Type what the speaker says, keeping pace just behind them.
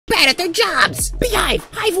bad at their jobs. Beehive,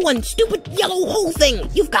 Hive 1, stupid yellow hole thing.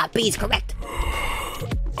 You've got bees, correct?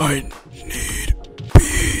 I need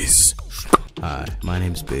bees. Hi, my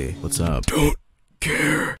name's B. What's up? Don't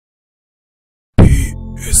care. Bee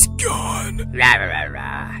is gone. Rah, rah,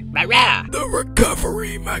 rah, rah, rah. The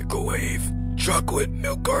recovery microwave. Chocolate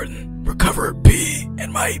milk garden. Recover bee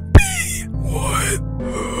and my bee. What?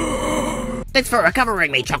 Thanks for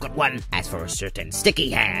recovering me, Chocolate One. As for a certain sticky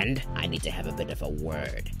hand, I need to have a bit of a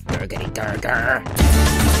word. Gurgity gurgur.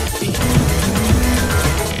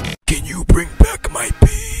 Can you bring back my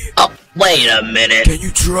bee? Oh, wait a minute. Can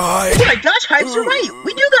you try? Oh my gosh, Hives, you're right.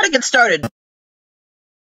 We do gotta get started.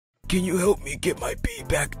 Can you help me get my bee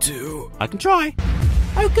back too? I can try.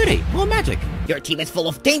 Oh goody, more magic. Your team is full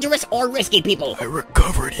of dangerous or risky people. I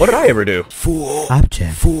recovered What did I ever do? Fool.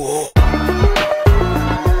 Object. Fool.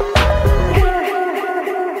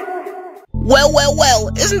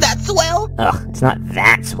 Well, isn't that swell? Ugh, it's not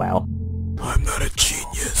that swell. I'm not a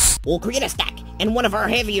genius. We'll create a stack, and one of our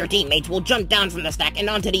heavier teammates will jump down from the stack and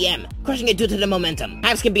onto the M, crushing it due to the momentum.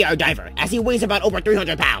 Hives can be our diver, as he weighs about over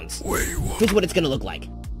 300 pounds. Wait, what? Here's what it's gonna look like.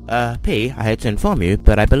 P, I hate to inform you,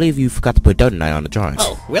 but I believe you forgot to put Donut on the drawings.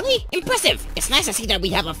 Oh, really? Impressive! It's nice to see that we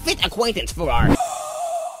have a fit acquaintance for our...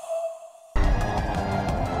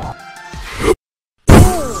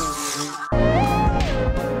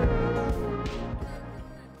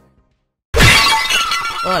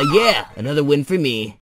 Oh yeah, another win for me.